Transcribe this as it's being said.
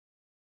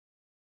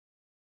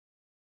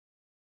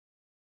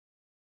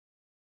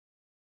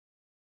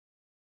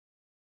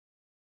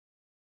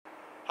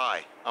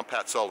Hi, I'm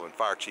Pat Sullivan,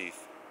 Fire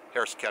Chief,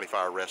 Harrison County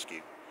Fire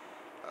Rescue.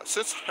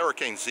 Since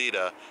Hurricane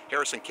Zeta,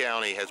 Harrison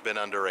County has been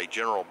under a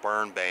general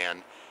burn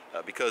ban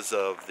because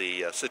of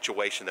the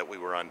situation that we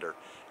were under.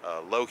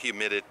 Low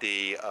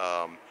humidity,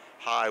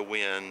 high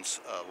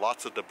winds,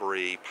 lots of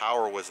debris,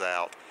 power was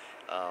out.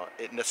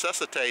 It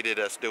necessitated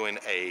us doing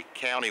a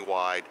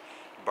county-wide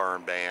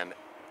burn ban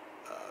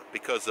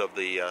because of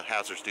the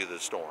hazards due to the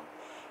storm.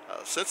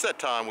 Since that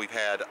time, we've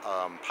had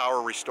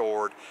power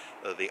restored,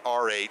 the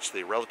RH,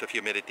 the relative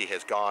humidity,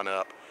 has gone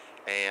up,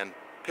 and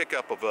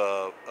pickup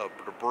of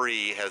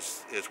debris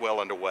is well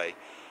underway.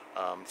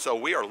 So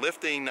we are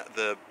lifting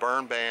the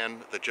burn ban,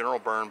 the general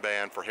burn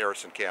ban for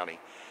Harrison County.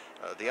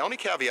 The only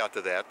caveat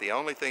to that, the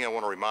only thing I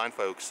want to remind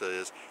folks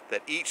is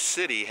that each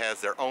city has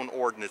their own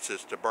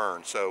ordinances to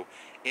burn. So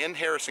in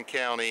Harrison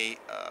County,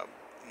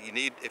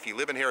 if you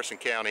live in Harrison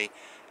County,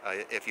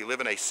 if you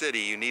live in a city,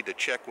 you need to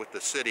check with the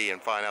city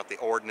and find out the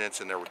ordinance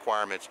and their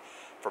requirements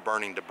for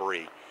burning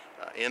debris.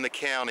 In the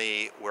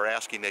county, we're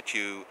asking that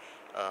you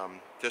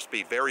just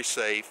be very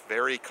safe,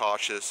 very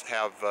cautious,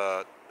 have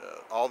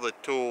all the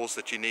tools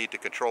that you need to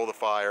control the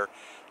fire.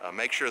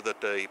 Make sure that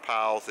the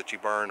piles that you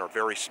burn are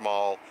very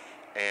small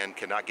and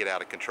cannot get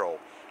out of control.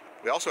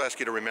 We also ask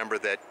you to remember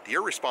that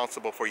you're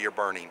responsible for your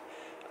burning.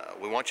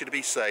 We want you to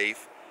be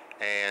safe,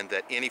 and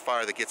that any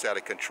fire that gets out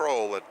of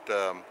control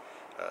that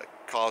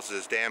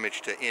causes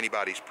damage to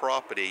anybody's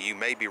property, you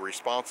may be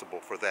responsible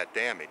for that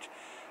damage.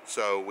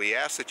 So we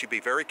ask that you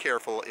be very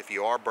careful if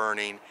you are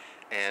burning,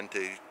 and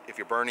if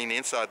you're burning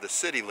inside the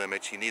city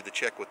limits, you need to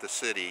check with the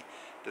city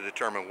to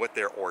determine what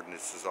their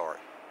ordinances are.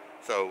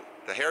 So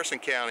the Harrison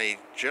County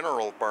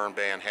general burn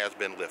ban has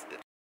been lifted.